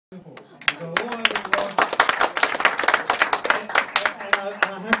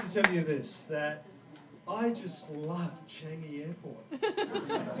to tell you this, that I just love Changi Airport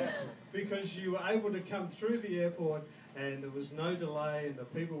because you were able to come through the airport and there was no delay and the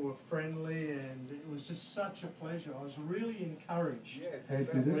people were friendly and it was just such a pleasure. I was really encouraged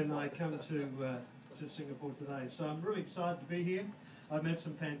when I come to Singapore today. So I'm really excited to be here. I've met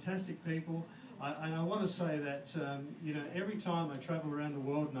some fantastic people. And I want to say that, you know, every time I travel around the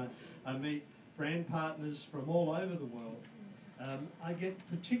world and I meet brand partners from all over the world, I get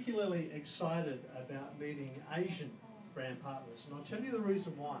particularly excited about meeting Asian brand partners. And I'll tell you the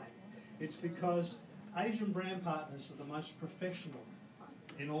reason why. It's because Asian brand partners are the most professional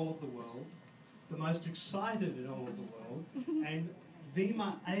in all of the world, the most excited in all of the world, and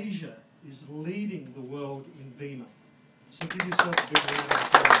Vima Asia is leading the world in Vima. So give yourself a big round of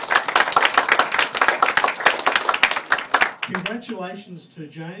applause. Congratulations to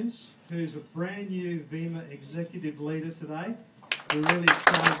James, who's a brand new Vima executive leader today. We're really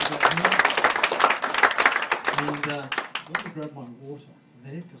excited about him. And let me grab my water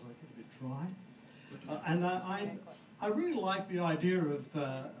there because I get a bit dry. I really like the idea of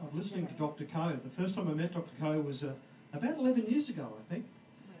listening to Dr. Koh. The first time I met Dr. Koh was about 11 years ago, I think.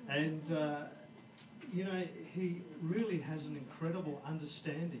 And, you know, he really has an incredible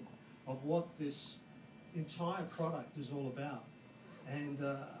understanding of what this entire product is all about. And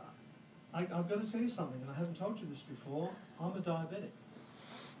I've got to tell you something, and I haven't told you this before. I'm a diabetic,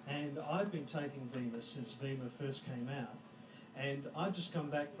 and I've been taking Vima since Vima first came out. And I've just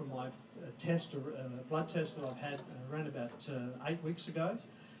come back from my blood test that I've had around about 8 weeks ago,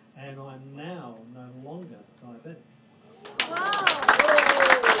 and I'm now no longer diabetic. Wow!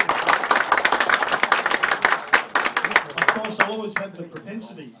 Of course, I always had the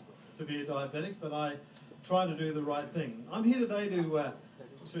propensity to be a diabetic, but I try to do the right thing. I'm here today to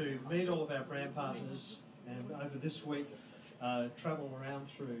meet all of our brand partners, and over this week travel around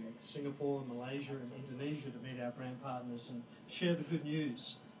through Singapore, Malaysia and Indonesia to meet our brand partners and share the good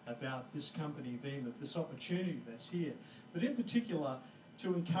news about this company, Vima, this opportunity that's here, but in particular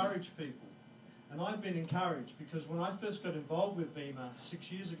to encourage people. And I've been encouraged because when I first got involved with Vima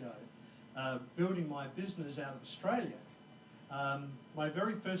 6 years ago, building my business out of Australia, my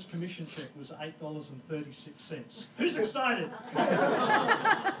very first commission check was $8.36. Who's excited?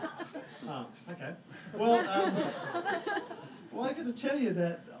 Oh, okay. Well, I got to tell you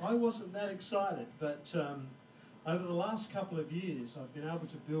that I wasn't that excited, but over the last couple of years, I've been able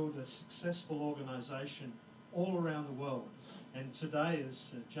to build a successful organisation all around the world. And today,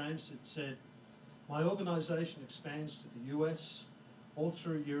 as James had said, my organisation expands to the US, all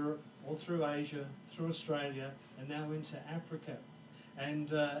through Europe, all through Asia, through Australia, and now into Africa.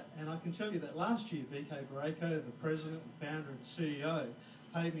 And I can tell you that last year, BK Barreco, the president, the founder and CEO,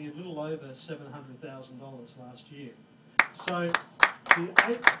 paid me a little over $700,000 last year. So the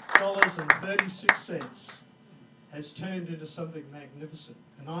 $8.36 has turned into something magnificent.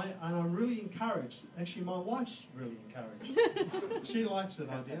 And I'm really encouraged. Actually, my wife's really encouraged. She likes that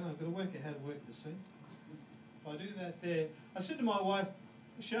idea. I've got to work out how to work this thing. If I do that there, I said to my wife,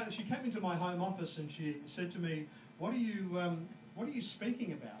 she came into my home office and she said to me, what are you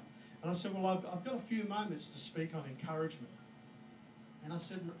speaking about? And I said, well, I've got a few moments to speak on encouragement. And I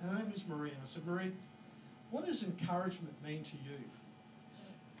said, her name is Marie, and I said, Marie, what does encouragement mean to you?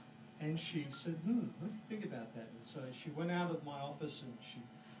 And she said, let me think about that. And so she went out of my office and she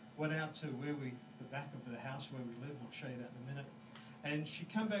went out to the back of the house where we live. I'll show you that in a minute. And she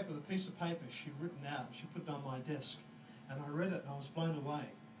came back with a piece of paper she'd written out. She put it on my desk. And I read it and I was blown away.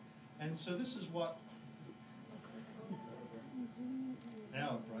 And so this is what...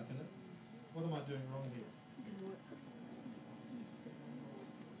 Now I've broken it. What am I doing wrong here?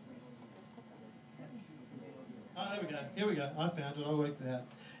 Oh, there we go. Here we go. I found it. I worked it out.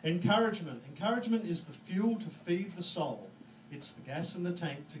 Encouragement. Encouragement is the fuel to feed the soul. It's the gas in the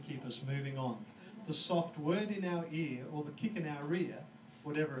tank to keep us moving on. The soft word in our ear or the kick in our rear,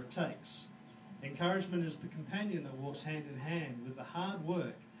 whatever it takes. Encouragement is the companion that walks hand in hand with the hard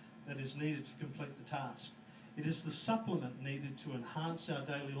work that is needed to complete the task. It is the supplement needed to enhance our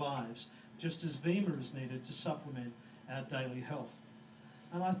daily lives, just as Vima is needed to supplement our daily health.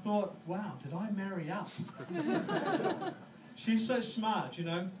 And I thought, wow, did I marry up? She's so smart, you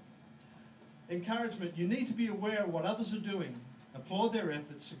know. Encouragement, you need to be aware of what others are doing, applaud their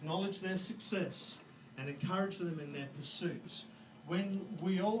efforts, acknowledge their success, and encourage them in their pursuits. When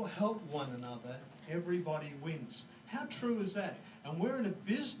we all help one another, everybody wins. How true is that? And we're in a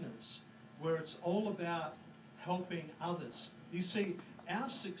business where it's all about helping others. You see, our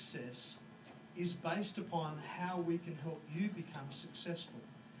success is based upon how we can help you become successful.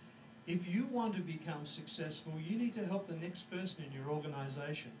 if you want to become successful, you need to help the next person in your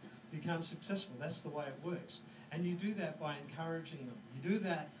organisation become successful. That's the way it works. And you do that by encouraging them. You do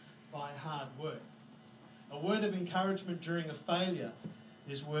that by hard work. A word of encouragement during a failure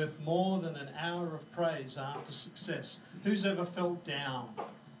is worth more than an hour of praise after success. Who's ever felt down?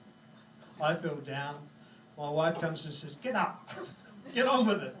 I fell down. My wife comes and says, "Get up, get on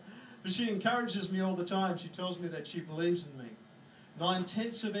with it." But she encourages me all the time. She tells me that she believes in me.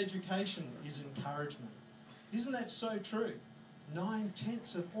 9/10 of education is encouragement. Isn't that so true?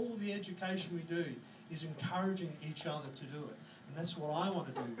 9/10 of all the education we do is encouraging each other to do it. And that's what I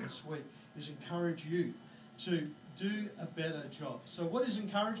want to do this week, is encourage you to do a better job. So what is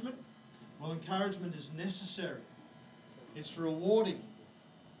encouragement? Well, encouragement is necessary. It's rewarding.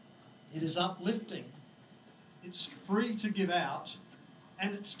 It is uplifting. It's free to give out.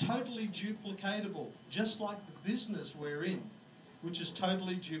 And it's totally duplicatable, just like the business we're in, which is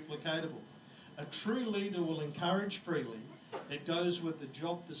totally duplicatable. A true leader will encourage freely. It goes with the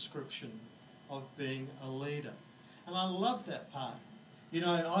job description of being a leader. And I love that part. You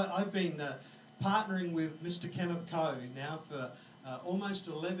know, I've been partnering with Mr. Kenneth Coe now for almost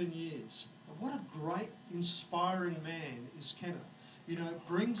 11 years. And what a great, inspiring man is Kenneth. You know,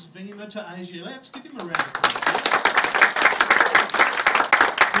 brings Vima to Asia. Let's give him a round of applause.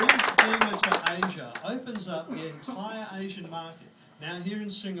 Brings Vima to Asia, opens up the entire Asian market. Now here in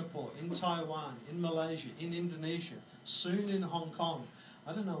Singapore, in Taiwan, in Malaysia, in Indonesia, soon in Hong Kong.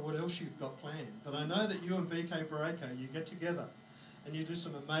 I don't know what else you've got planned, but I know that you and BK Barako, you get together and you do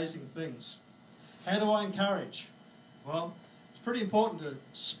some amazing things. How do I encourage? Well, it's pretty important to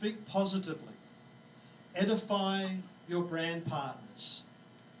speak positively. Edify your brand partners.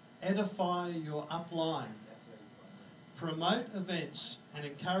 Edify your upline. Promote events and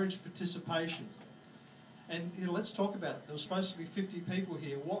encourage participation. And you know, let's talk about it. There was supposed to be 50 people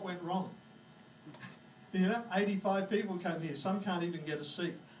here. What went wrong? You know, 85 people came here. Some can't even get a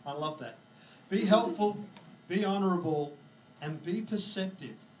seat. I love that. Be helpful, be honourable, and be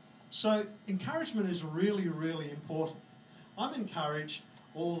perceptive. So encouragement is really, really important. I'm encouraged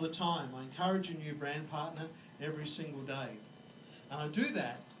all the time. I encourage a new brand partner every single day. And I do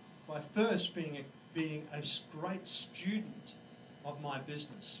that by first being a great student of my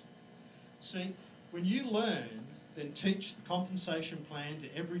business. See, when you learn, then teach the compensation plan to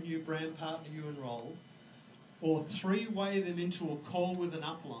every new brand partner you enroll, or three-way them into a call with an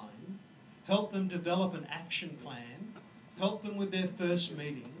upline, help them develop an action plan, help them with their first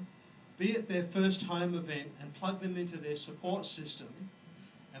meeting, be at their first home event and plug them into their support system,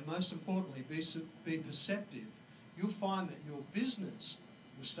 and most importantly, be perceptive, you'll find that your business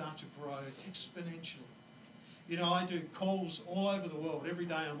will start to grow exponentially. You know, I do calls all over the world. Every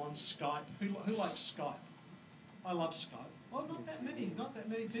day I'm on Skype. Who likes Skype? I love Skype. Well, not that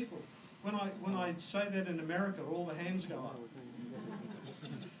many people. When I say that in America, all the hands go up.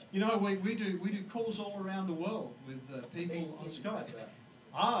 You know, we do calls all around the world with people on Skype.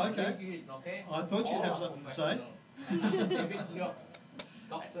 Ah, okay. I thought you'd have something to say.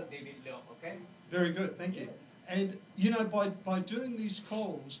 Dr. David Leong, okay? Very good, thank you. And you know, by doing these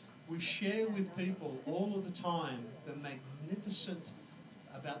calls, we share with people all of the time about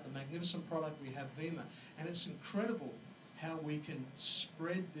the magnificent product we have, Vima. And it's incredible how we can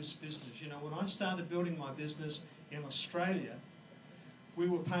spread this business. You know, when I started building my business in Australia, we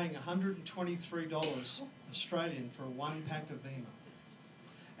were paying $123 Australian for a one pack of Vima.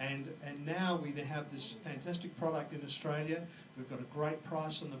 And now we have this fantastic product in Australia. We've got a great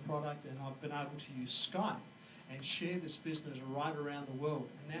price on the product, and I've been able to use Skype and share this business right around the world.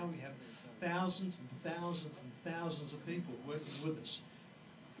 And now we have thousands and thousands and thousands of people working with us.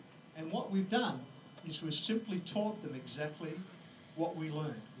 And what we've done is we've simply taught them exactly what we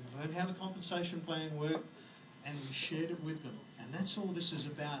learned. We learned how the compensation plan worked, and we shared it with them. And that's all this is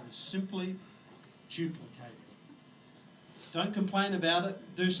about, is simply duplicate it. Don't complain about it,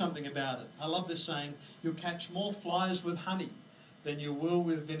 do something about it. I love this saying, you'll catch more flies with honey than you will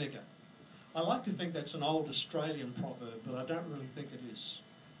with vinegar. I like to think that's an old Australian proverb, but I don't really think it is.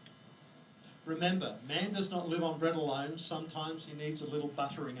 Remember, man does not live on bread alone. Sometimes he needs a little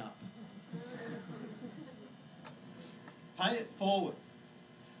buttering up. Pay it forward.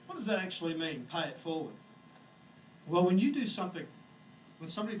 What does that actually mean, pay it forward? Well, when you do something, when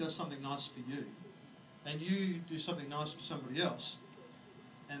somebody does something nice for you, and you do something nice for somebody else,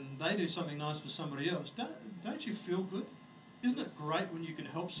 and they do something nice for somebody else, don't you feel good? Isn't it great when you can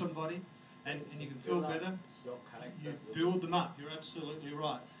help somebody and you can feel better? You build them up. You're absolutely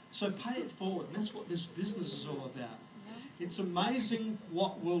right. So pay it forward. And that's what this business is all about. It's amazing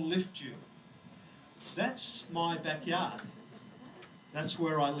what will lift you. That's my backyard. That's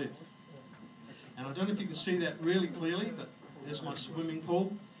where I live. And I don't know if you can see that really clearly, but there's my swimming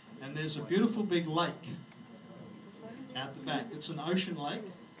pool. And there's a beautiful big lake out the back. It's an ocean lake.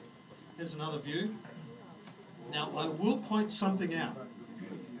 Here's another view. Now, I will point something out.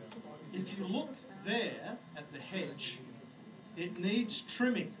 If you look there at the hedge, it needs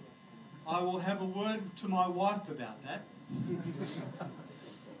trimming. I will have a word to my wife about that.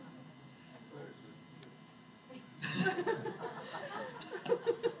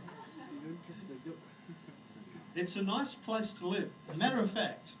 It's a nice place to live. As a matter of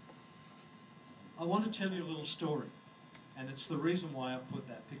fact, I want to tell you a little story, and it's the reason why I put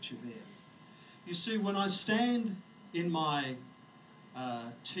that picture there. You see, when I stand in my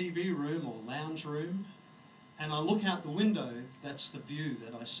TV room or lounge room, and I look out the window, that's the view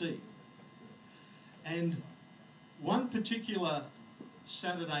that I see. And one particular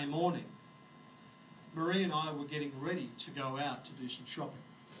Saturday morning, Marie and I were getting ready to go out to do some shopping.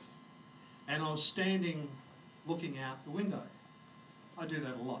 And I was standing looking out the window. I do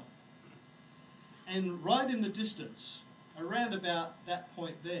that a lot. And right in the distance, around about that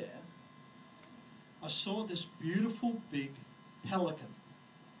point there, I saw this beautiful big pelican.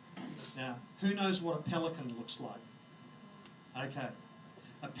 Now, who knows what a pelican looks like? Okay.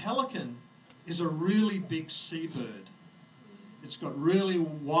 A pelican is a really big seabird. It's got really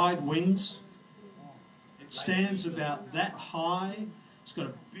wide wings. It stands about that high. It's got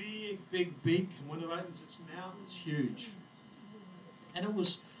a big, big beak, and when it opens its mouth, it's huge. And it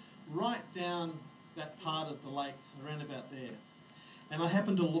was right down that part of the lake, around about there. And I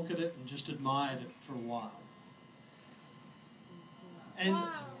happened to look at it and just admired it for a while. And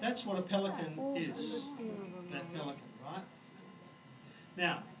that's what a pelican is, that pelican, right?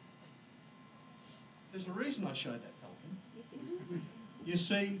 Now, there's a reason I showed that pelican. You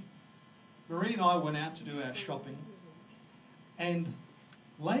see, Marie and I went out to do our shopping, and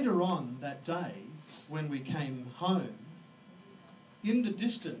later on that day, when we came home, in the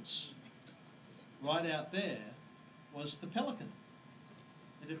distance, right out there, was the pelican.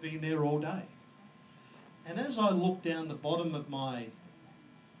 It had been there all day. And as I looked down the bottom of my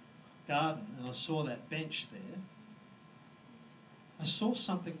garden and I saw that bench there, I saw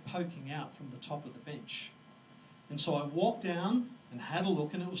something poking out from the top of the bench. And so I walked down and had a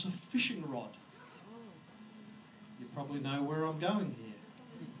look, and it was a fishing rod. You probably know where I'm going here.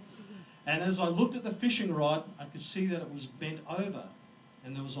 And as I looked at the fishing rod, I could see that it was bent over,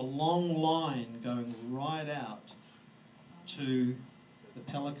 and there was a long line going right out to the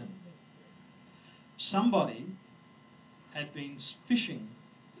pelican. Somebody had been fishing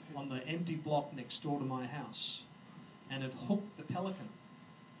on the empty block next door to my house and had hooked the pelican.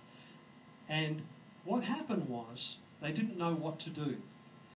 And what happened was they didn't know what to do.